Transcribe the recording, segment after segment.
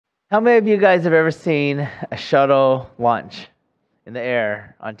How many of you guys have ever seen a shuttle launch in the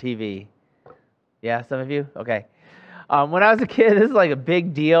air on TV? Yeah, some of you? Okay. When I was a kid, this is like a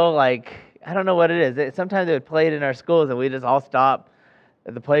big deal. Like, I don't know what it is. Sometimes they would play it in our schools and we just all stop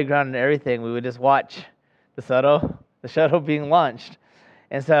at the playground and everything. We would just watch the shuttle being launched.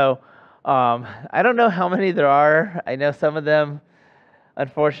 And so, I don't know how many there are. I know some of them,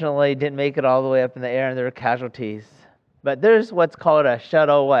 unfortunately, didn't make it all the way up in the air and there were casualties. But there's what's called a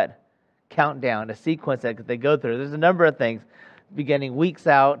shuttle countdown, a sequence that they go through. There's a number of things, beginning weeks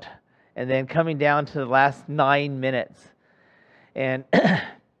out and then coming down to the last 9 minutes. And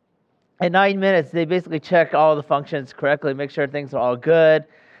at 9 minutes, they basically check all the functions correctly, make sure things are all good.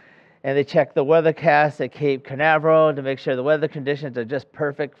 And they check the weathercast at Cape Canaveral to make sure the weather conditions are just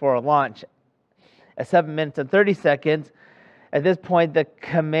perfect for a launch. At 7 minutes and 30 seconds, at this point, the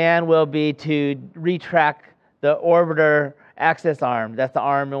command will be to retract the orbiter access arm. That's the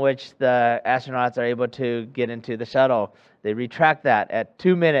arm in which the astronauts are able to get into the shuttle. They retract that at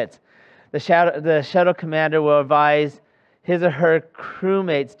 2 minutes. The shuttle commander will advise his or her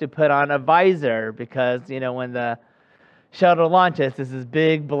crewmates to put on a visor because, when the shuttle launches, there's this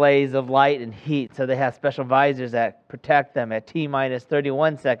big blaze of light and heat, so they have special visors that protect them at T-minus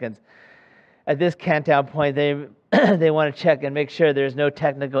 31 seconds. At this countdown point, they want to check and make sure there's no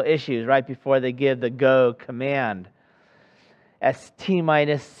technical issues right before they give the go command. At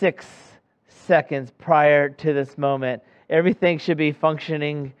T-minus 6 seconds prior to this moment, everything should be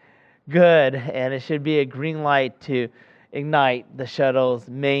functioning good, and it should be a green light to ignite the shuttle's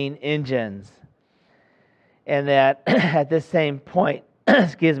main engines. And that at this same point,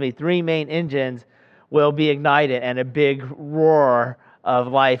 3 main engines will be ignited, and a big roar of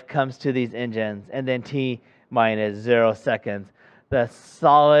life comes to these engines. And then T-minus 0 seconds, the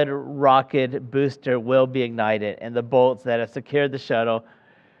solid rocket booster will be ignited, and the bolts that have secured the shuttle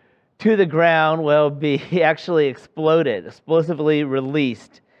to the ground will be actually explosively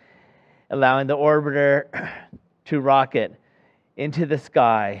released, allowing the orbiter to rocket into the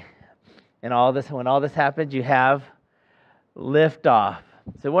sky. And when all this happens, you have liftoff.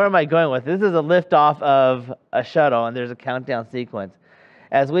 So where am I going with this? This is a liftoff of a shuttle, and there's a countdown sequence.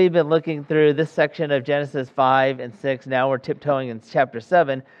 As we've been looking through this section of Genesis 5 and 6, now we're tiptoeing in chapter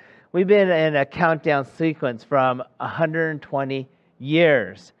 7, we've been in a countdown sequence from 120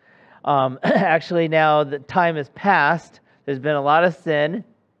 years. Actually, now the time has passed. There's been a lot of sin.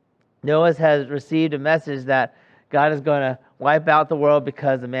 Noah has received a message that God is going to wipe out the world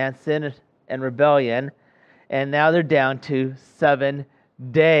because of man's sin and rebellion. And now they're down to 7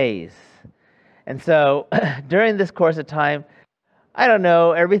 days. And so during this course of time, I don't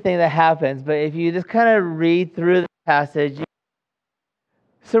know everything that happens, but if you just kind of read through the passage, you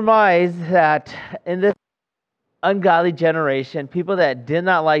surmise that in this ungodly generation, people that did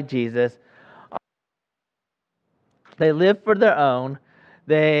not like Jesus, they lived for their own,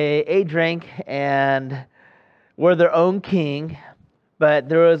 they ate, drank, and were their own king, but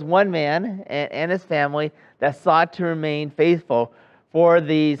there was one man and his family that sought to remain faithful for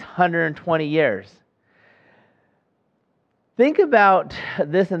these 120 years. Think about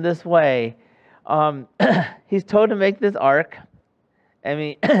this in this way. He's told to make this ark. I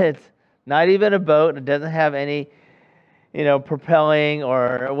mean, it's not even a boat. It doesn't have any, propelling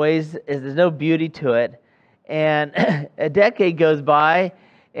or ways. There's no beauty to it. And a decade goes by,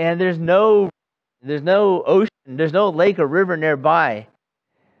 and there's no ocean, there's no lake or river nearby.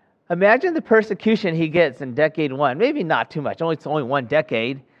 Imagine the persecution he gets in decade 1. Maybe not too much. It's only 1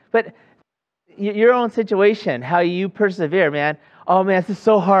 decade, but your own situation, how you persevere, man. Oh man, this is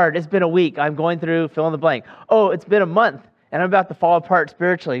so hard. It's been a week. I'm going through fill in the blank. Oh, it's been a month, and I'm about to fall apart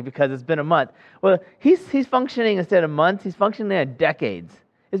spiritually because it's been a month. Well, he's functioning instead of months. He's functioning in decades.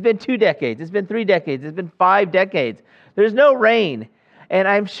 It's been 2 decades. It's been 3 decades. It's been 5 decades. There's no rain, and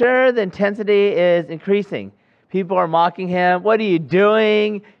I'm sure the intensity is increasing. People are mocking him. What are you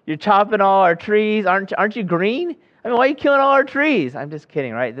doing? You're chopping all our trees. Aren't you green? I mean, why are you killing all our trees? I'm just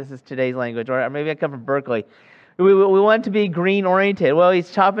kidding, right? This is today's language. Or maybe I come from Berkeley. We want to be green-oriented. Well, he's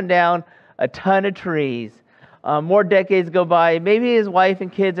chopping down a ton of trees. More decades go by. Maybe his wife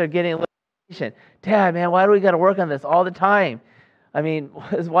and kids are getting a little impatient. Dad, man, why do we got to work on this all the time? I mean,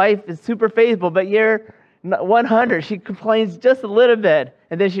 his wife is super faithful, but year 100, she complains just a little bit,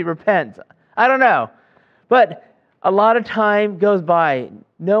 and then she repents. I don't know. But a lot of time goes by.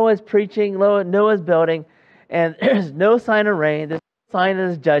 Noah's preaching, Noah's building, and there's no sign of rain. There's no sign of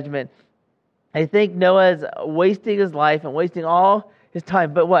his judgment. I think Noah's wasting his life and wasting all his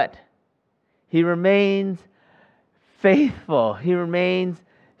time. But what? He remains faithful. He remains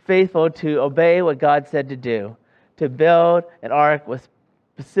faithful to obey what God said to do, to build an ark with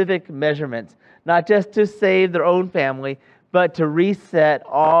specific measurements, not just to save their own family, but to reset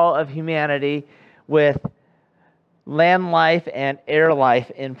all of humanity with land life and air life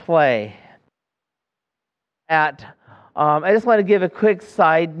in play. I just want to give a quick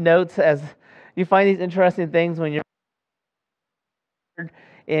side notes as you find these interesting things when you're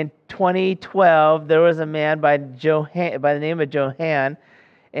in 2012. There was a man by the name of Johan,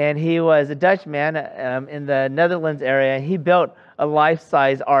 and he was a Dutch man in the Netherlands area. He built a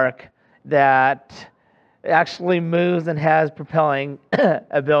life-size ark that actually moves and has propelling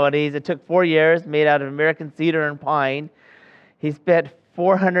abilities. It took 4 years, made out of American cedar and pine. He spent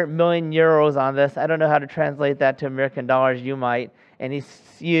 400 million euros on this. I don't know how to translate that to American dollars. You might. And he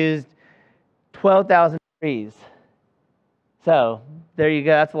used 12,000 trees. So there you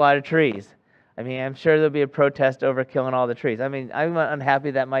go. That's a lot of trees. I mean, I'm sure there'll be a protest over killing all the trees. I mean, I'm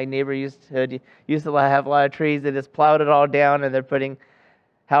unhappy that my neighbor used to have a lot of trees. They just plowed it all down, and they're putting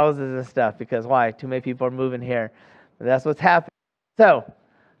houses and stuff. Because why? Too many people are moving here. But that's what's happening. So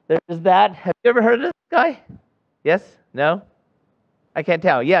there's that. Have you ever heard of this guy? Yes? No? I can't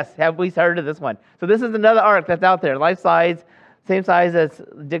tell. Yes, have we heard of this one? So this is another ark that's out there, life size, same size as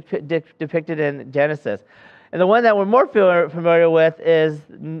depicted in Genesis. And the one that we're more familiar with is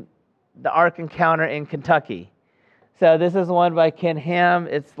the Ark Encounter in Kentucky. So this is one by Ken Ham.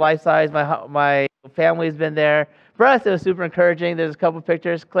 It's life size. My family's been there. For us, it was super encouraging. There's a couple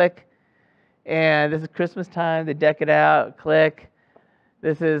pictures. Click. And this is Christmas time. They deck it out. Click.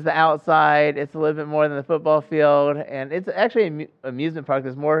 This is the outside. It's a little bit more than the football field. And it's actually an amusement park.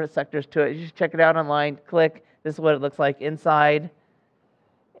 There's more sectors to it. You should check it out online. Click. This is what it looks like inside.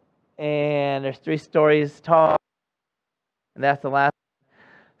 And there's 3 stories tall. And that's the last.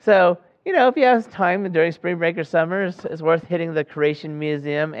 So, if you have time during spring break or summer, it's worth hitting the Creation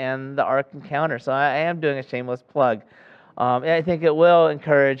Museum and the Ark Encounter. So I am doing a shameless plug. And I think it will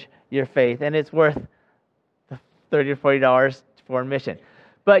encourage your faith. And it's worth $30 or $40 for admission.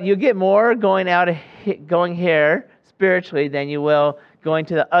 But you get more going here spiritually than you will going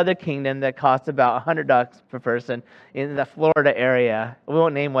to the other kingdom that costs about $100 per person in the Florida area. We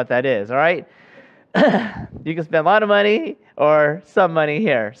won't name what that is, all right? You can spend a lot of money or some money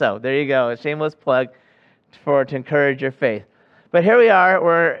here. So there you go, a shameless plug to encourage your faith. But here we are.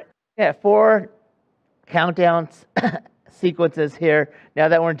 We're at 4 countdown sequences here. Now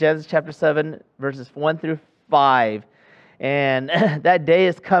that we're in Genesis chapter 7, verses 1 through 5. And that day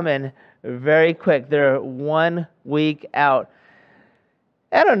is coming very quick. They're 1 week out.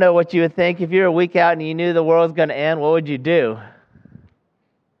 I don't know what you would think. If you're a week out and you knew the world was going to end, what would you do?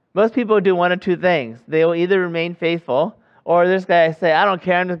 Most people do one of 2 things. They will either remain faithful, or this guy say, I don't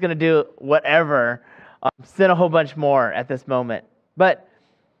care, I'm just going to do whatever. Sin a whole bunch more at this moment. But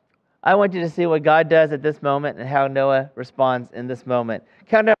I want you to see what God does at this moment and how Noah responds in this moment.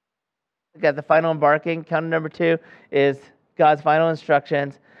 Countdown. Look at the final embarking. Countdown number 2 is God's final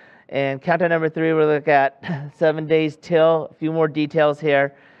instructions. And countdown number 3, we'll look at 7 days till, a few more details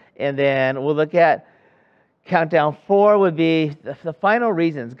here. And then we'll look at countdown 4 would be the final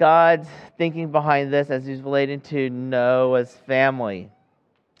reasons, God's thinking behind this as he's relating to Noah's family.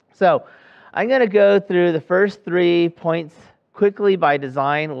 So I'm going to go through the first 3 points quickly by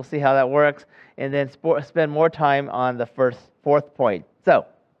design. We'll see how that works. And then spend more time on the 4th point. So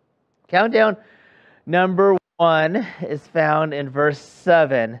countdown number 1 is found in verse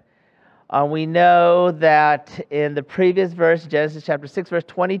 7. We know that in the previous verse, Genesis chapter 6, verse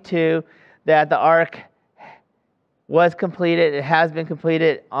 22, that the ark was completed. It has been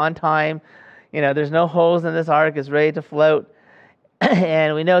completed on time. There's no holes in this ark. It's ready to float.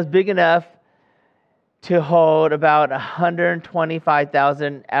 And we know it's big enough to hold about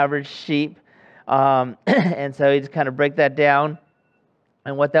 125,000 average sheep. And so you just kind of break that down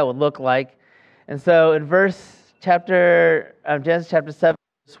and what that would look like. And so in Genesis chapter 7,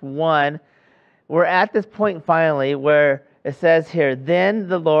 verse 1, we're at this point finally where it says here, then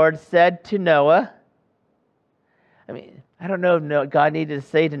the Lord said to Noah, I don't know if God needed to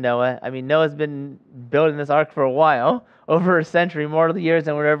say to Noah. Noah's been building this ark for a while, over a century, more years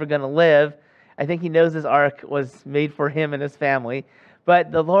than we're ever going to live. I think he knows this ark was made for him and his family.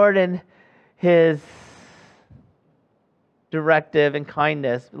 But the Lord, in his directive and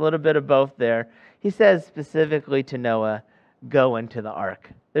kindness, a little bit of both there, he says specifically to Noah, go into the ark.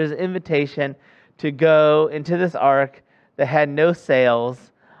 There's an invitation to go into this ark that had no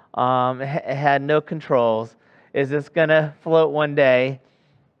sails, it had no controls. Is this going to float one day?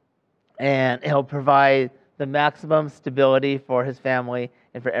 And he'll provide the maximum stability for his family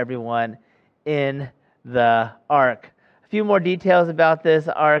and for everyone in the ark. A few more details about this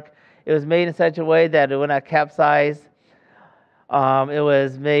ark. It was made in such a way that it would not capsize. It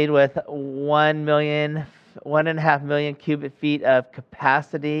was made with 1.5 million cubic feet of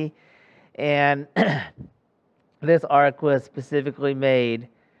capacity, and this ark was specifically made.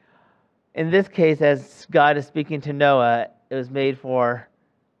 In this case, as God is speaking to Noah, it was made for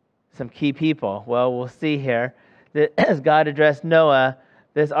some key people. Well, we'll see here that as God addressed Noah,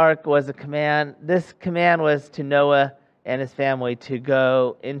 this ark was a command. This command was to Noah and his family to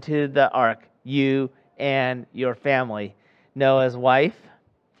go into the ark, you and your family. Noah's wife,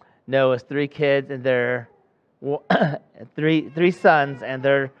 Noah's 3 kids, and their three sons and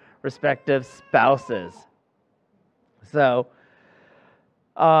their respective spouses. So,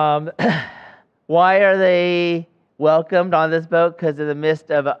 why are they welcomed on this boat? Because in the midst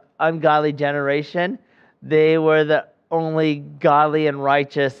of an ungodly generation, they were the only godly and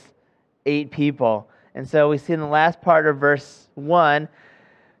righteous 8 people. And so we see in the last part of verse 1,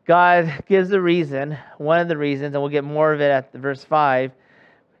 God gives a reason, one of the reasons, and we'll get more of it at verse 5.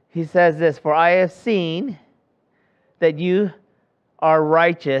 He says this, "For I have seen that you are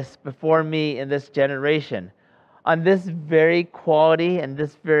righteous before me in this generation." On this very quality and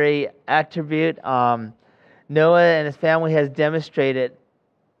this very attribute, Noah and his family has demonstrated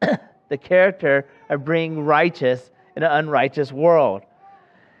the character of being righteous in an unrighteous world.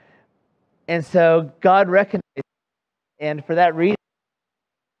 And so God recognized it, and for that reason,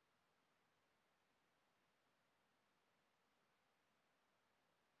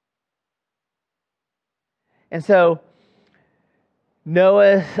 and so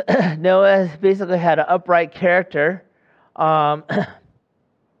Noah basically had an upright character, and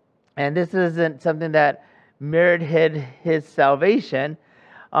this isn't something that merited his salvation,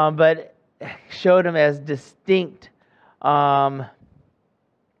 but showed him as distinct in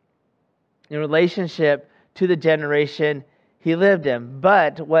relationship to the generation he lived in.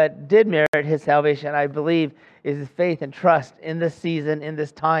 But what did merit his salvation, I believe, is his faith and trust in this season, in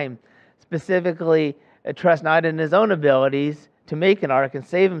this time, specifically a trust not in his own abilities to make an ark and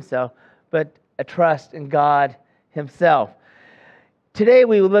save himself, but a trust in God himself. Today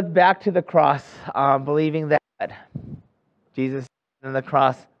we will look back to the cross, believing that Jesus on the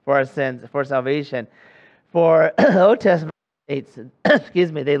cross for our sins, for salvation. For the Old Testament saints,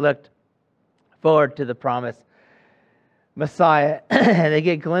 they looked forward to the promised Messiah, and they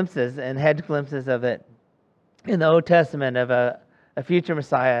get glimpses and had glimpses of it in the Old Testament of a future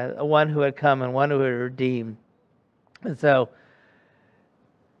Messiah, one who had come and one who would redeem. And so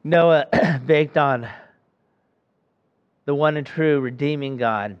Noah baked on the one and true redeeming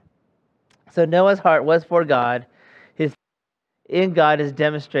God. So Noah's heart was for God. His in God is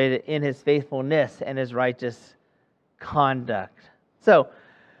demonstrated in his faithfulness and his righteous conduct. So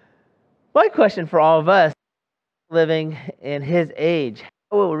my question for all of us living in his age,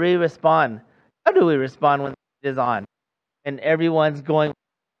 how will we respond? How do we respond when it is on and everyone's going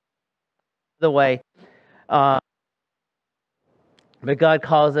the way? But God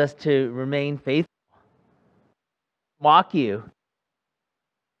calls us to remain faithful. Mock you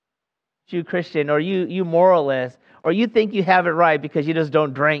Christian, or you moralist, or you think you have it right because you just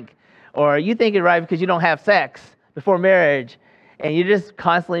don't drink, or you think it right because you don't have sex before marriage, and you're just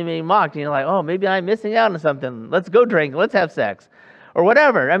constantly being mocked, and you're like, oh, maybe I'm missing out on something. Let's go drink, let's have sex, or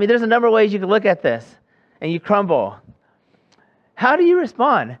whatever. I mean, there's a number of ways you can look at this, and you crumble. How do you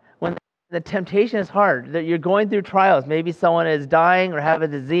respond when the temptation is hard, that you're going through trials? Maybe someone is dying or have a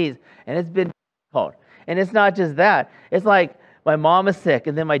disease, and it's been difficult. And it's not just that. It's like my mom is sick,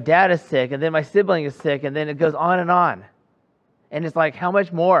 and then my dad is sick, and then my sibling is sick, and then it goes on and on. And it's like, how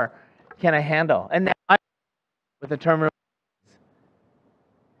much more can I handle? And now I'm with a terminal disease.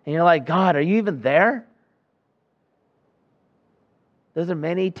 And you're like, God, are you even there? Those are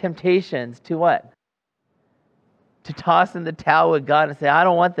many temptations to what? To toss in the towel with God and say, I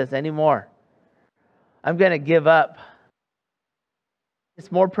don't want this anymore. I'm going to give up.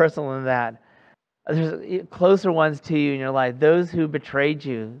 It's more personal than that. There's closer ones to you in your life, those who betrayed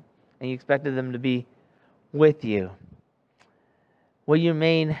you and you expected them to be with you. Will you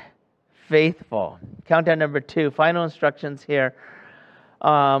remain faithful? Countdown number 2, final instructions here.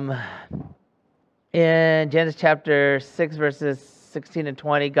 In Genesis chapter 6, verses 16 and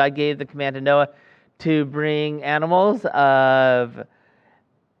 20, God gave the command to Noah to bring animals of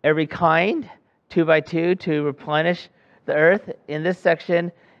every kind, 2 by 2, to replenish the earth. In this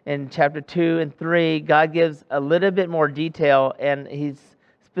section, in chapter 2 and 3, God gives a little bit more detail, and he's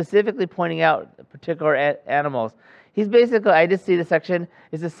specifically pointing out particular animals. He's basically, I just see the section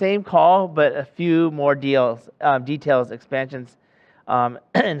is the same call, but a few more details, expansions,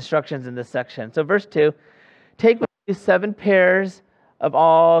 instructions in this section. So verse 2, take with you 7 pairs of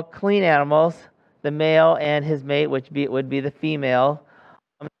all clean animals, the male and his mate, which would be the female.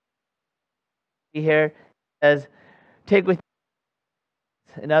 Here says, take with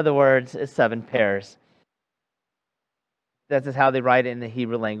you. In other words, it's 7 pairs. That's just how they write it in the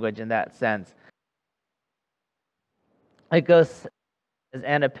Hebrew language in that sense. It goes,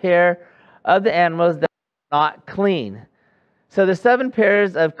 and a pair of the animals that are not clean. So there's 7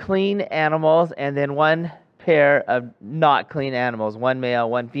 pairs of clean animals, and then 1 pair of not clean animals, 1 male,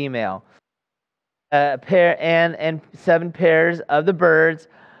 1 female. A pair and 7 pairs of the birds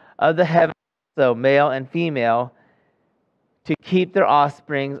of the heavens, so male and female, to keep their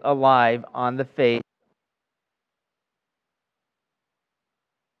offsprings alive on the face.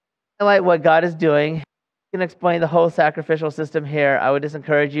 Highlight what God is doing. I can explain the whole sacrificial system here. I would just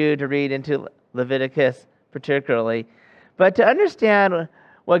encourage you to read into Leviticus particularly. But to understand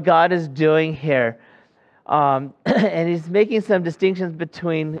what God is doing here, and he's making some distinctions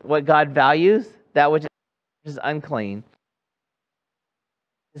between what God values, that which is unclean.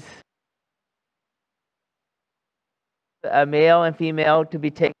 A male and female to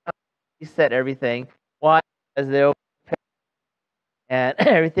be taken out, he said everything. Why? Because they'll and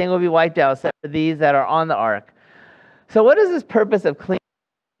everything will be wiped out except for these that are on the ark. So what is this purpose of cleaning?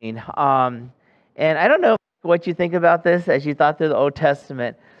 And I don't know what you think about this as you thought through the Old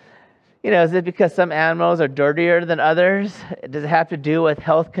Testament. Is it because some animals are dirtier than others? Does it have to do with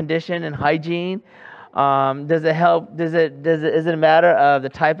health condition and hygiene? Does it help? Is it a matter of the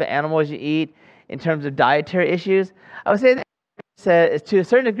type of animals you eat in terms of dietary issues? I would say that to a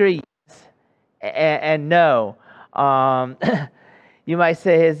certain degree, yes and no. You might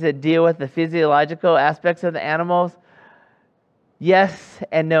say, does it deal with the physiological aspects of the animals? Yes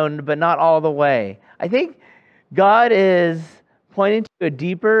and no, but not all the way. I think God is pointing to a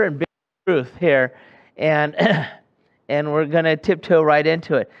deeper and bigger truth here, and we're going to tiptoe right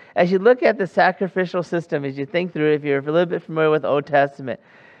into it. As you look at the sacrificial system, as you think through it, if you're a little bit familiar with the Old Testament,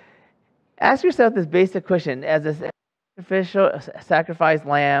 ask yourself this basic question. As a sacrificial sacrifice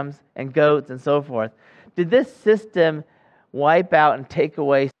lambs and goats and so forth, did this system wipe out and take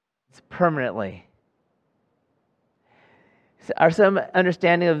away sins permanently? Are some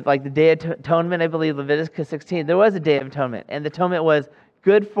understanding of like the Day of Atonement? I believe Leviticus 16, there was a Day of Atonement, and the atonement was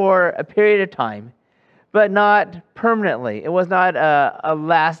good for a period of time, but not permanently. It was not a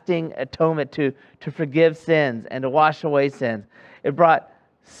lasting atonement to forgive sins and to wash away sins. It brought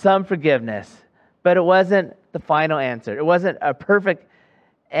some forgiveness, but it wasn't the final answer. It wasn't a perfect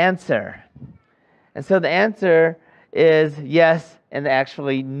answer. And so the answer is yes and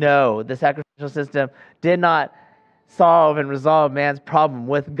actually no. The sacrificial system did not solve and resolve man's problem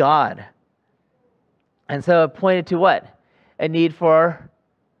with God. And so it pointed to what? A need for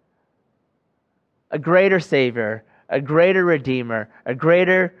a greater Savior, a greater Redeemer, a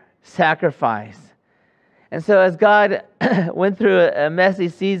greater sacrifice. And so as God went through a messy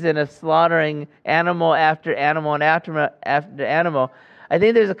season of slaughtering animal after animal and after animal, I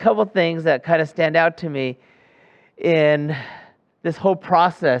think there's a couple things that kind of stand out to me in this whole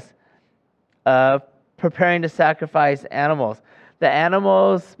process of preparing to sacrifice animals. The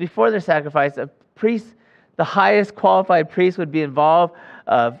animals, before their sacrifice, a priest, the highest qualified priest, would be involved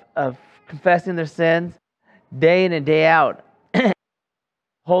of confessing their sins day in and day out,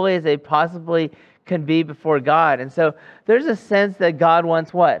 holy as they possibly can be before God. And so there's a sense that God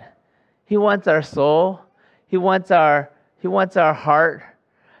wants what? He wants our soul. He wants our heart.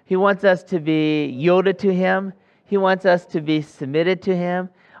 He wants us to be yielded to Him. He wants us to be submitted to Him.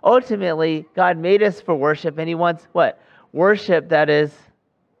 Ultimately, God made us for worship, and He wants what? Worship that is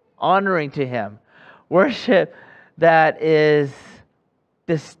honoring to Him. Worship that is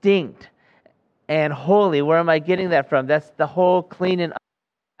distinct and holy. Where am I getting that from? That's the whole cleaning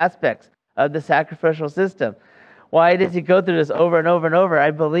aspects of the sacrificial system. Why does He go through this over and over and over?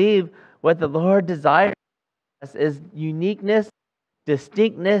 I believe what the Lord desires is uniqueness,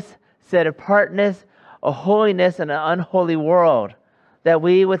 distinctness, set apartness, a holiness in an unholy world, that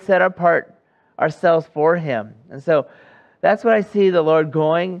we would set apart ourselves for Him. And so that's what I see the Lord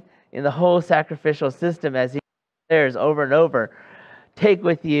going in the whole sacrificial system as He declares over and over. Take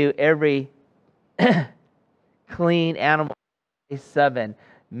with you every clean animal, 7,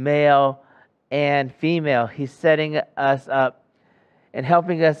 male and female. He's setting us up and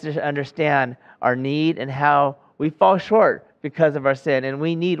helping us to understand our need and how we fall short because of our sin. And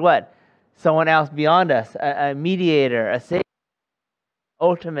we need what? Someone else beyond us, a mediator, a savior,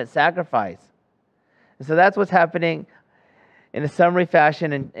 ultimate sacrifice. And so that's what's happening in a summary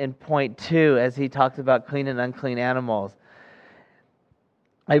fashion in point 2 as he talks about clean and unclean animals.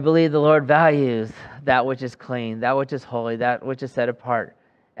 I believe the Lord values that which is clean, that which is holy, that which is set apart.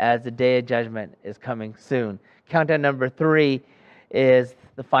 as the day of judgment is coming soon. Countdown number 3 is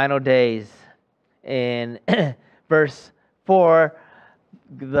the final days. In verse 4,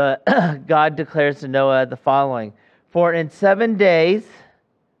 God declares to Noah the following: "For in 7 days,"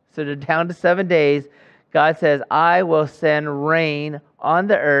 so they're down to 7 days, God says, "I will send rain on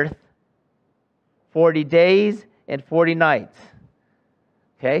the earth 40 days and 40 nights."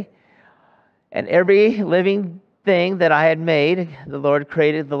 Okay? "And every living thing that I had made," the Lord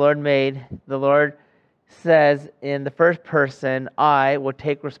created, the Lord made, the Lord says in the first person, "I will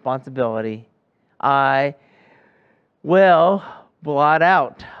take responsibility. I will blot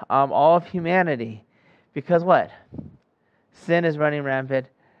out all of humanity." Because what? Sin is running rampant.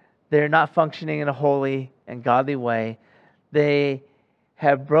 They're not functioning in a holy and godly way. They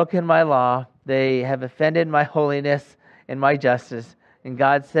have broken my law. They have offended my holiness and my justice. And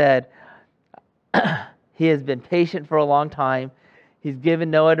God said, He has been patient for a long time. He's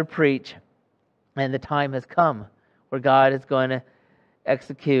given Noah to preach. And the time has come where God is going to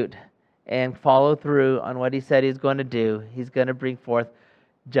execute and follow through on what He said He's going to do. He's going to bring forth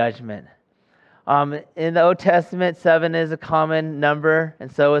judgment. In the Old Testament, 7 is a common number, and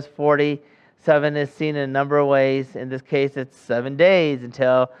so is 40. 7 is seen in a number of ways. In this case, it's 7 days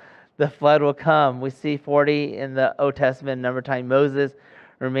until the flood will come. We see 40 in the Old Testament a number of times. Moses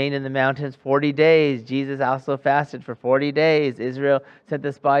remained in the mountains 40 days. Jesus also fasted for 40 days. Israel sent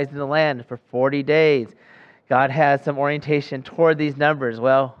the spies in the land for 40 days. God has some orientation toward these numbers.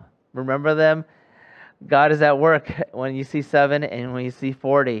 Well, remember them? God is at work when you see 7 and when you see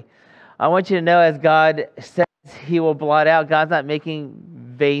 40. I want you to know, as God says He will blot out, God's not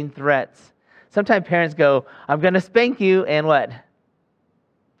making vain threats. Sometimes parents go, "I'm going to spank you," and what?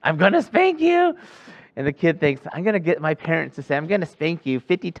 "I'm going to spank you." And the kid thinks, "I'm going to get my parents to say, I'm going to spank you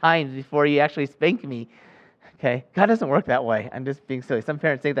 50 times before you actually spank me." Okay? God doesn't work that way. I'm just being silly. Some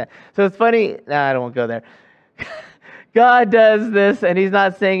parents think that. So it's funny. I don't want to go there. God does this, and He's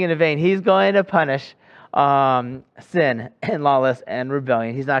not saying it in vain. He's going to punish sin and lawless and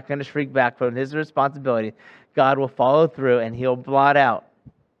rebellion. He's not going to shrink back from His responsibility. God will follow through, and He'll blot out.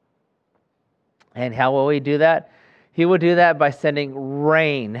 And how will He do that? He will do that by sending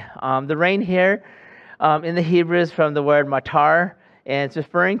rain. The rain here in the Hebrew is from the word matar, and it's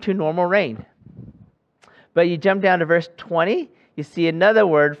referring to normal rain. But you jump down to verse 20, you see another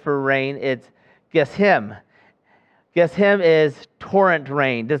word for rain. It's geshem. Geshem is torrent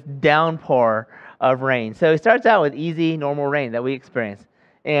rain, this downpour of rain. So He starts out with easy, normal rain that we experience.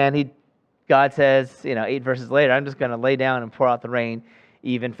 And God says, 8 verses later, "I'm just going to lay down and pour out the rain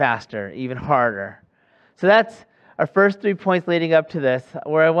even faster, even harder." So that's our first 3 points leading up to this.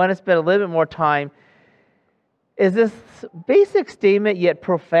 Where I want to spend a little bit more time is this basic statement yet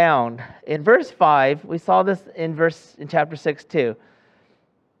profound. In verse 5, we saw this in chapter 6 too.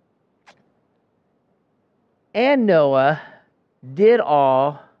 "And Noah did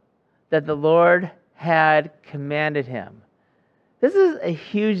all that the Lord had commanded him." This is a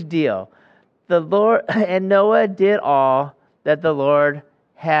huge deal. And Noah did all that the Lord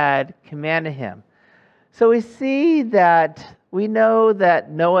had commanded him. So we know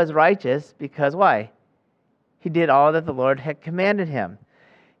that Noah is righteous because why? He did all that the Lord had commanded him.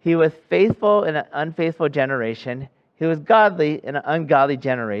 He was faithful in an unfaithful generation. He was godly in an ungodly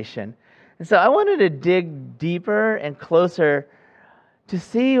generation. And so I wanted to dig deeper and closer to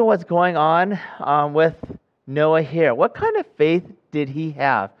see what's going on with Noah here. What kind of faith did he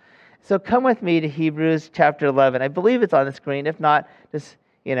have? So come with me to Hebrews chapter 11. I believe it's on the screen. If not, just,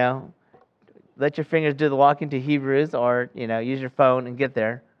 let your fingers do the walking to Hebrews, or, use your phone and get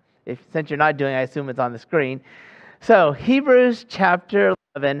there. Since you're not doing it, I assume it's on the screen. So Hebrews chapter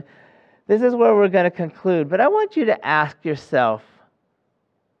 11, this is where we're going to conclude. But I want you to ask yourself,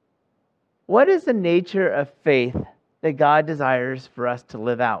 what is the nature of faith that God desires for us to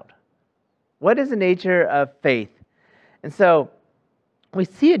live out? What is the nature of faith? And so we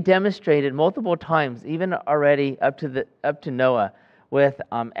see it demonstrated multiple times, even already up to Noah, with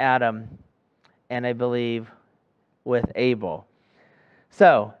Adam, and I believe with Abel.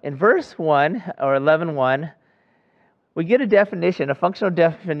 So in verse 1 or 11:1, we get a functional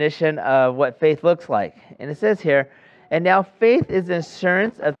definition of what faith looks like. And it says here, "And now faith is the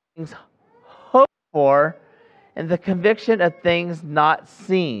assurance of things hoped for and the conviction of things not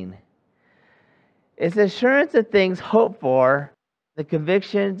seen." It's assurance of things hoped for, the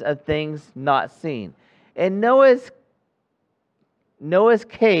convictions of things not seen. In Noah's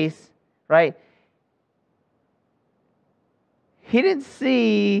case, right, he didn't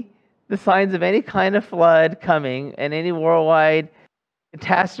see the signs of any kind of flood coming and any worldwide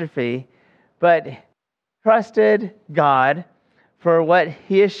catastrophe, but trusted God for what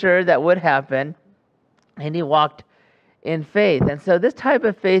he assured that would happen, and he walked in faith. And so this type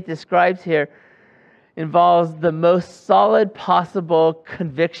of faith describes here involves the most solid possible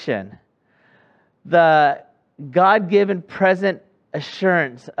conviction, the God-given present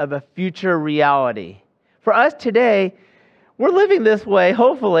assurance of a future reality. For us today, we're living this way,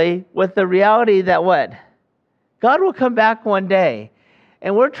 hopefully, with the reality that what? God will come back one day,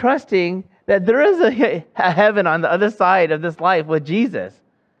 and we're trusting that there is a heaven on the other side of this life with Jesus.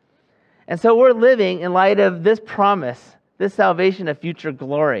 And so we're living in light of this promise, this salvation of future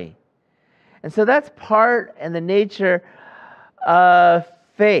glory. And so that's part and the nature of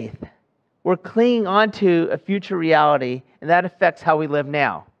faith. We're clinging onto a future reality, and that affects how we live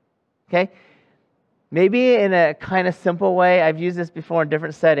now. Okay? Maybe in a kind of simple way, I've used this before in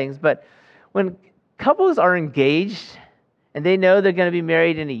different settings, but when couples are engaged and they know they're going to be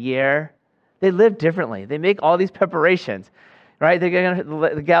married in a year, they live differently. They make all these preparations, right?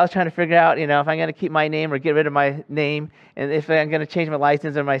 The gal's trying to figure out, if I'm going to keep my name or get rid of my name, and if I'm going to change my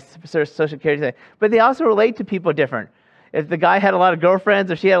license or my social security. But they also relate to people different. If the guy had a lot of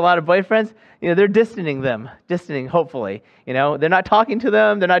girlfriends or she had a lot of boyfriends, they're distancing, hopefully. They're not talking to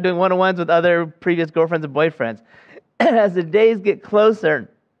them. They're not doing one-on-ones with other previous girlfriends and boyfriends. As the days get closer,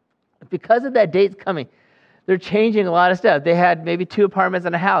 because of that date's coming, they're changing a lot of stuff. They had maybe 2 apartments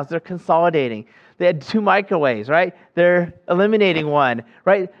and a house. They're consolidating. They had 2 microwaves, right? They're eliminating one,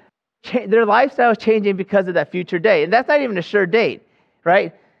 right? Their lifestyle is changing because of that future date. And that's not even a sure date,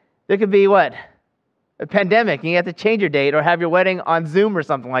 right? There could be what? A pandemic, and you have to change your date or have your wedding on Zoom or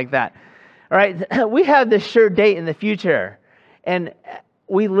something like that. All right? We have this sure date in the future, and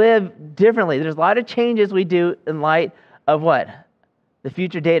we live differently. There's a lot of changes we do in light of what? The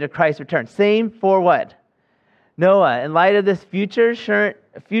future date of Christ's return. Same for what? Noah. In light of this future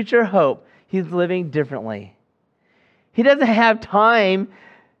hope, he's living differently. He doesn't have time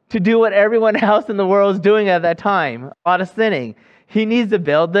to do what everyone else in the world is doing at that time. A lot of sinning. He needs to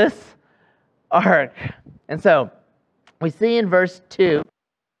build this ark. And so we see in verse 2,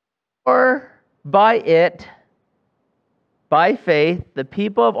 or by faith, the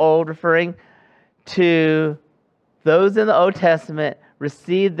people of old, referring to those in the Old Testament,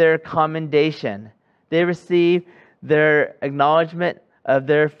 received their commendation. They received their acknowledgement of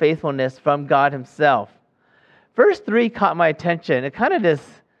their faithfulness from God himself. Verse 3 caught my attention. It kind of just,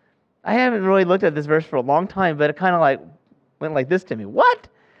 I haven't really looked at this verse for a long time, but it kind of went like this to me. What?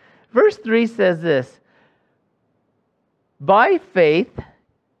 Verse 3 says this, by faith,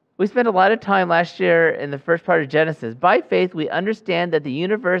 we spent a lot of time last year in the first part of Genesis. By faith, we understand that the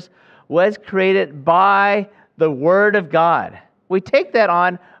universe was created by the Word of God. We take that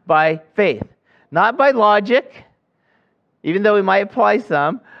on by faith, not by logic, even though we might apply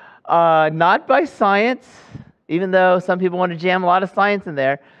some, not by science, even though some people want to jam a lot of science in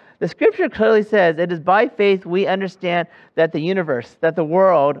there. The scripture clearly says it is by faith we understand that the universe, that the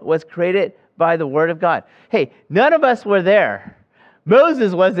world was created by the Word of God. Hey, none of us were there.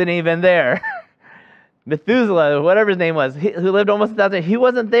 Moses wasn't even there. Methuselah, whatever his name was, who lived almost 1,000 years, he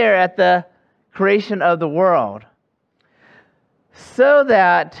wasn't there at the creation of the world. So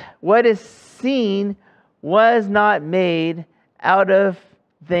that what is seen was not made out of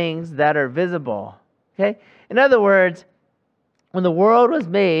things that are visible. Okay? In other words, when the world was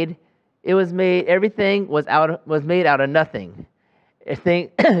made, everything was made out of nothing.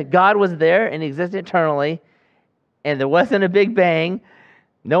 God was there and existed eternally, and there wasn't a big bang.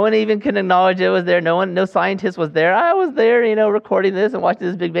 No one even can acknowledge it was there. No scientist was there. I was there, recording this and watching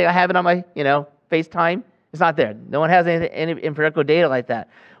this big bang. I have it on my, FaceTime. It's not there. No one has any empirical data like that.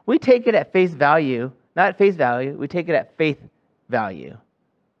 We take it at face value, not face value. We take it at faith value.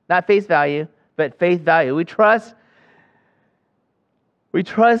 Not face value, but faith value. We trust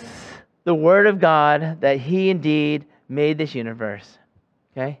the Word of God that He indeed made this universe.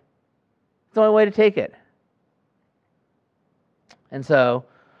 Okay? It's the only way to take it. And so,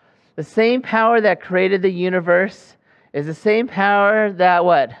 the same power that created the universe is the same power that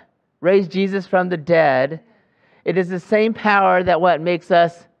what? Raised Jesus from the dead. It is the same power that what? Makes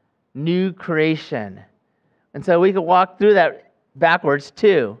us new creation. And so we could walk through that backwards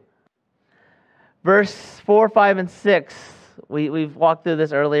too. Verse 4, 5, and 6, we've walked through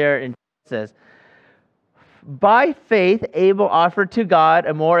this earlier, and it says, by faith Abel offered to God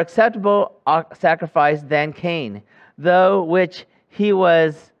a more acceptable sacrifice than Cain, though which he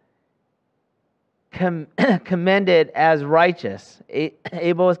was commended as righteous.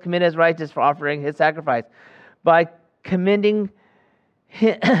 Abel was commended as righteous for offering his sacrifice. By God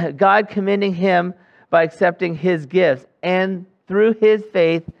commending him by accepting his gifts, and through his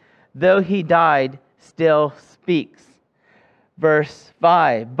faith, though he died, still speaks. verse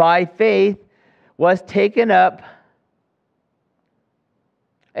 5. By faith was taken up.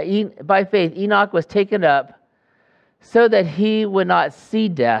 By faith, Enoch was taken up so that he would not see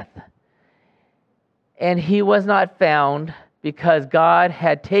death. And he was not found because God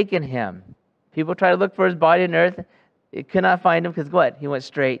had taken him. People try to look for his body on earth. It could not find him because what? He went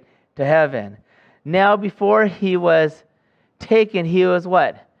straight to heaven. Now before he was taken, he was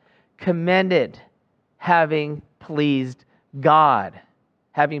what? Commended, having pleased God.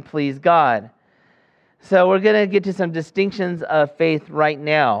 Having pleased God. So we're going to get to some distinctions of faith right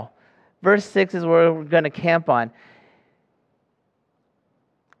now. Verse 6 is where we're going to camp on.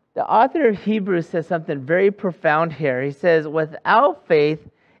 The author of Hebrews says something very profound here. He says, without faith,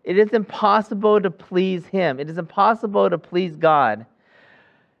 it is impossible to please him. It is impossible to please God.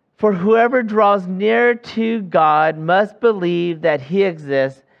 For whoever draws near to God must believe that he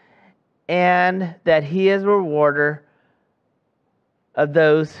exists and that he is a rewarder of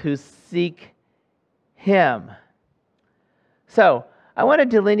those who seek him. So, I want to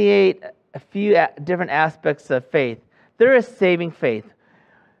delineate a few different aspects of faith. There is saving faith.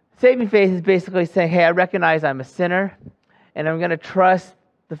 Saving faith is basically saying, hey, I recognize I'm a sinner, and I'm going to trust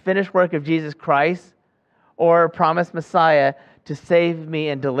the finished work of Jesus Christ or promised Messiah to save me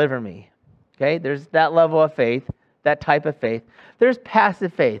and deliver me. Okay, there's that level of faith, that type of faith. There's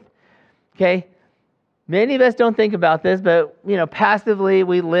passive faith. Okay, many of us don't think about this, but passively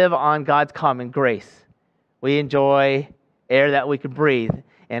we live on God's common grace. We enjoy air that we could breathe,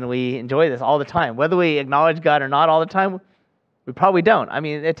 and we enjoy this all the time. Whether we acknowledge God or not all the time, we probably don't. I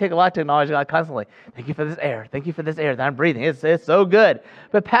mean, it takes a lot to acknowledge God constantly. Thank you for this air. Thank you for this air that I'm breathing. It's so good.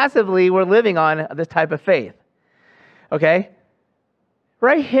 But passively, we're living on this type of faith. Okay?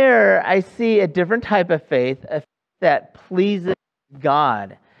 Right here, I see a different type of faith, a faith that pleases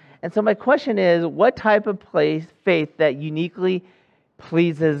God. And so my question is, what type of faith that uniquely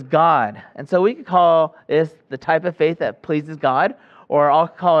pleases God? And so we could call this the type of faith that pleases God, or I'll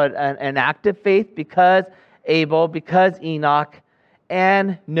call it an active faith because Abel, because Enoch,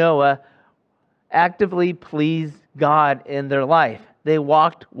 and Noah actively pleased God in their life. They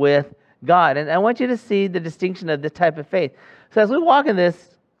walked with God. And I want you to see the distinction of this type of faith. So as we walk in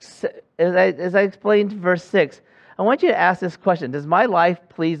this, as I explained verse 6, I want you to ask this question: does my life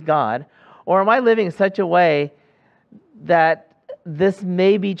please God? Or am I living in such a way that this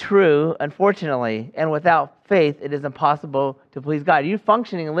may be true, unfortunately, and without faith, it is impossible to please God? Are you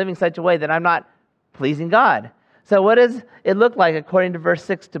functioning and living such a way that I'm not pleasing God? So what does it look like, according to verse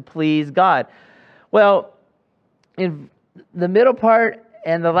 6, to please God? Well, in the middle part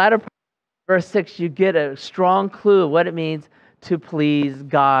and the latter part of verse 6, you get a strong clue of what it means to please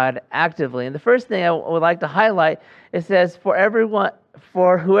God actively. And the first thing I would like to highlight, it says, for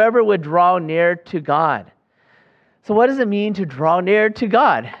whoever would draw near to God. So what does it mean to draw near to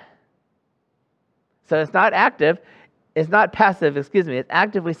God? So it's not active, it's not passive, it's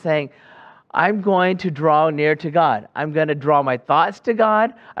actively saying, I'm going to draw near to God. I'm going to draw my thoughts to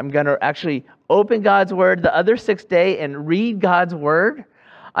God. I'm going to actually open God's Word the other 6 days and read God's Word.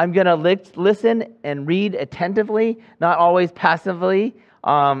 I'm going to listen and read attentively, not always passively.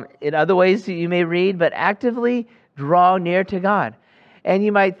 In other ways you may read, but actively draw near to God. And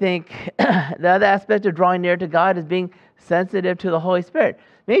you might think the other aspect of drawing near to God is being sensitive to the Holy Spirit.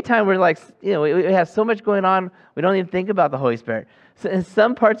 Many times we're like, we have so much going on, we don't even think about the Holy Spirit. So in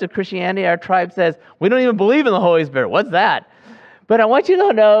some parts of Christianity, our tribe says, we don't even believe in the Holy Spirit. What's that? But I want you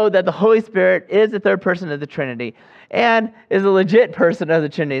to know that the Holy Spirit is the third person of the Trinity and is a legit person of the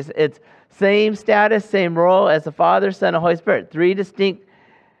Trinity. It's same status, same role as the Father, Son, and Holy Spirit. Three distinct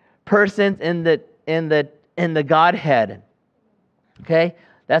persons in the Godhead. Okay?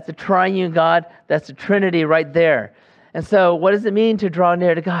 That's the triune God. That's the Trinity right there. And so what does it mean to draw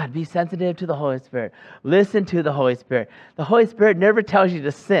near to God? Be sensitive to the Holy Spirit. Listen to the Holy Spirit. The Holy Spirit never tells you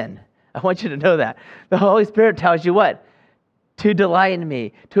to sin. I want you to know that. The Holy Spirit tells you what? To delight in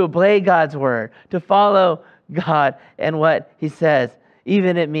me, to obey God's word, to follow God and what He says.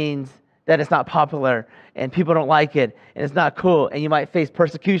 Even it means that it's not popular and people don't like it and it's not cool and you might face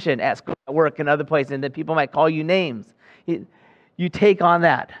persecution at school, at work, and other places, and then people might call you names. You take on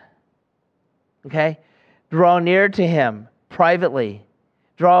that. Okay? Draw near to Him privately.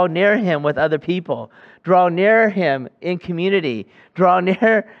 Draw near Him with other people. Draw near Him in community. Draw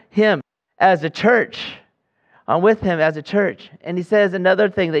near Him as a church. I'm with Him as a church. And He says another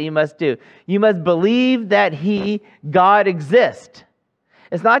thing that you must do. You must believe that God exists.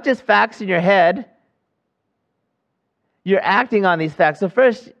 It's not just facts in your head. You're acting on these facts. So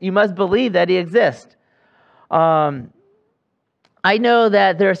first, you must believe that He exists. I know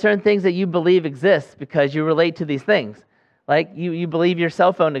that there are certain things that you believe exist because you relate to these things. Like you believe your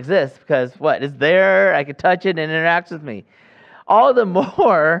cell phone exists because what? It's there, I can touch it and it interacts with me. All the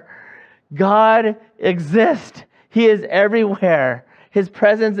more God exists. He is everywhere. His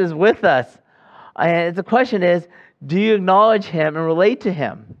presence is with us. And the question is, do you acknowledge him and relate to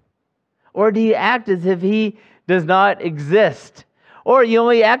him? Or do you act as if he does not exist? Or you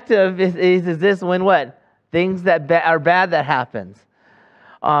only act as if he exists when what? Things that are bad that happens.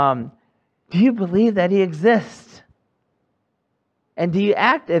 Do you believe that he exists? And do you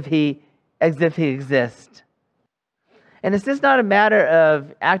act as if he exists? And it's just not a matter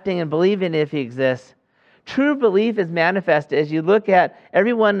of acting and believing if he exists. True belief is manifested as you look at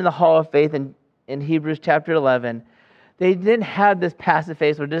everyone in the hall of faith in Hebrews chapter 11. They didn't have this passive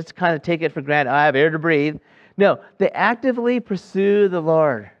faith or just kind of take it for granted. I have air to breathe. No, they actively pursue the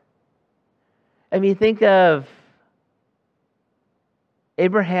Lord. I mean, think of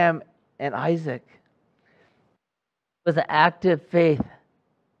Abraham and Isaac. It was an active faith.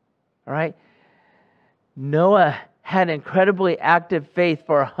 All right? Noah had incredibly active faith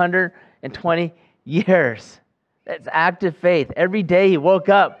for 120 years. That's active faith. Every day he woke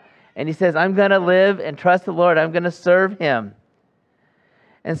up and he says, I'm going to live and trust the Lord. I'm going to serve him.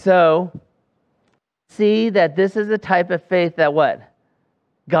 And so, see that this is the type of faith that what?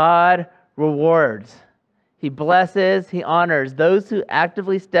 God rewards. He blesses, he honors those who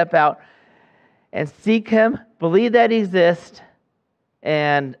actively step out and seek him, believe that he exists,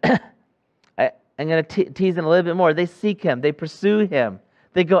 and I'm going to tease it a little bit more. They seek him, they pursue him,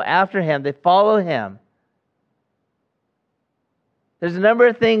 they go after him, they follow him. There's a number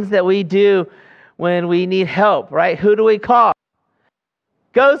of things that we do when we need help, right? Who do we call?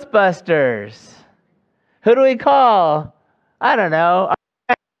 Ghostbusters. Who do we call? I don't know.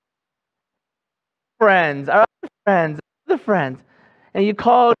 Our friends, our other friends. And you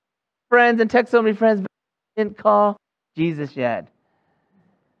call friends and text so many friends, but you didn't call Jesus yet.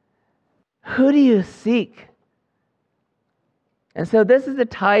 Who do you seek? And so this is the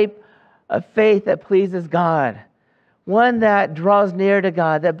type of faith that pleases God. One that draws near to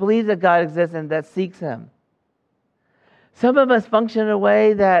God, that believes that God exists and that seeks him. Some of us function in a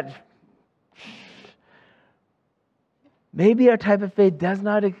way that maybe our type of faith does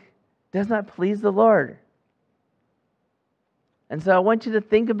not please the Lord. And so I want you to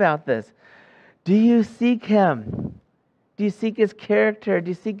think about this. Do you seek him? Do you seek his character? Do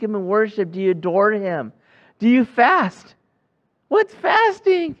you seek him in worship? Do you adore him? Do you fast? What's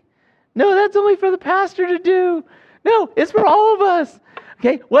fasting? No, that's only for the pastor to do. No, it's for all of us.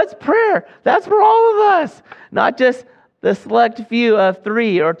 Okay, what's prayer? That's for all of us. Not just the select few of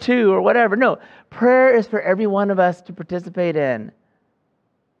 3 or 2 or whatever. No, prayer is for every one of us to participate in.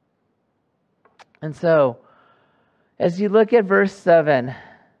 And so, as you look at verse 7,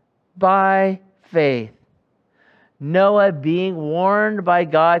 by faith, Noah being warned by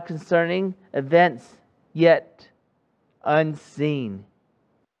God concerning events yet unseen.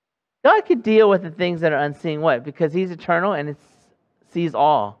 God could deal with the things that are unseen. What? Because he's eternal and sees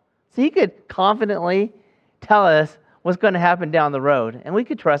all. So he could confidently tell us what's going to happen down the road. And we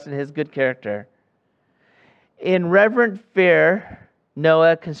could trust in his good character. In reverent fear,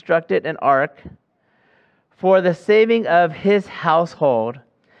 Noah constructed an ark for the saving of his household.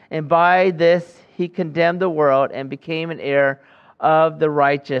 And by this he condemned the world and became an heir of the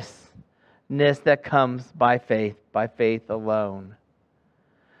righteousness that comes by faith alone.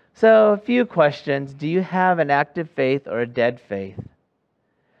 So, a few questions. Do you have an active faith or a dead faith?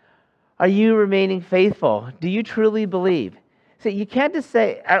 Are you remaining faithful? Do you truly believe? See, you can't just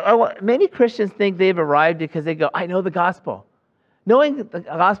say, many Christians think they've arrived because they go, I know the gospel. Knowing the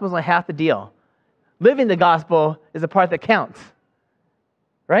gospel is only half the deal. Living the gospel is the part that counts.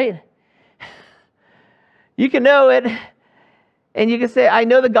 Right? You can know it, and you can say, I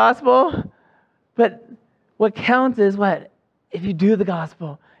know the gospel, but what counts is what? If you do the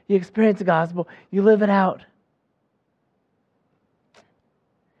gospel, you experience the gospel, you live it out.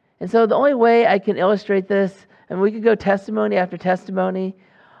 And so the only way I can illustrate this, and we could go testimony after testimony,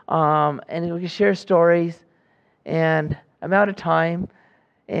 and we can share stories, and I'm out of time,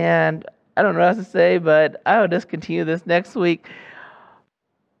 and I don't know what else to say, but I will just continue this next week.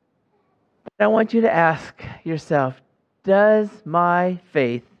 But I want you to ask yourself, does my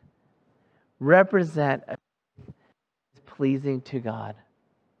faith represent a faith that's pleasing to God?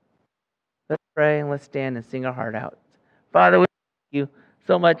 Let's pray and let's stand and sing our heart out. Father, we thank you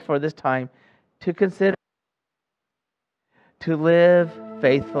so much for this time to consider to live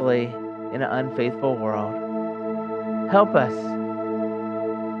faithfully in an unfaithful world. Help us,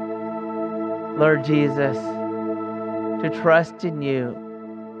 Lord Jesus, to trust in you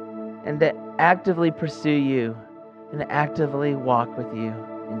and to actively pursue you, and actively walk with you.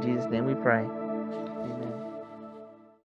 In Jesus' name we pray.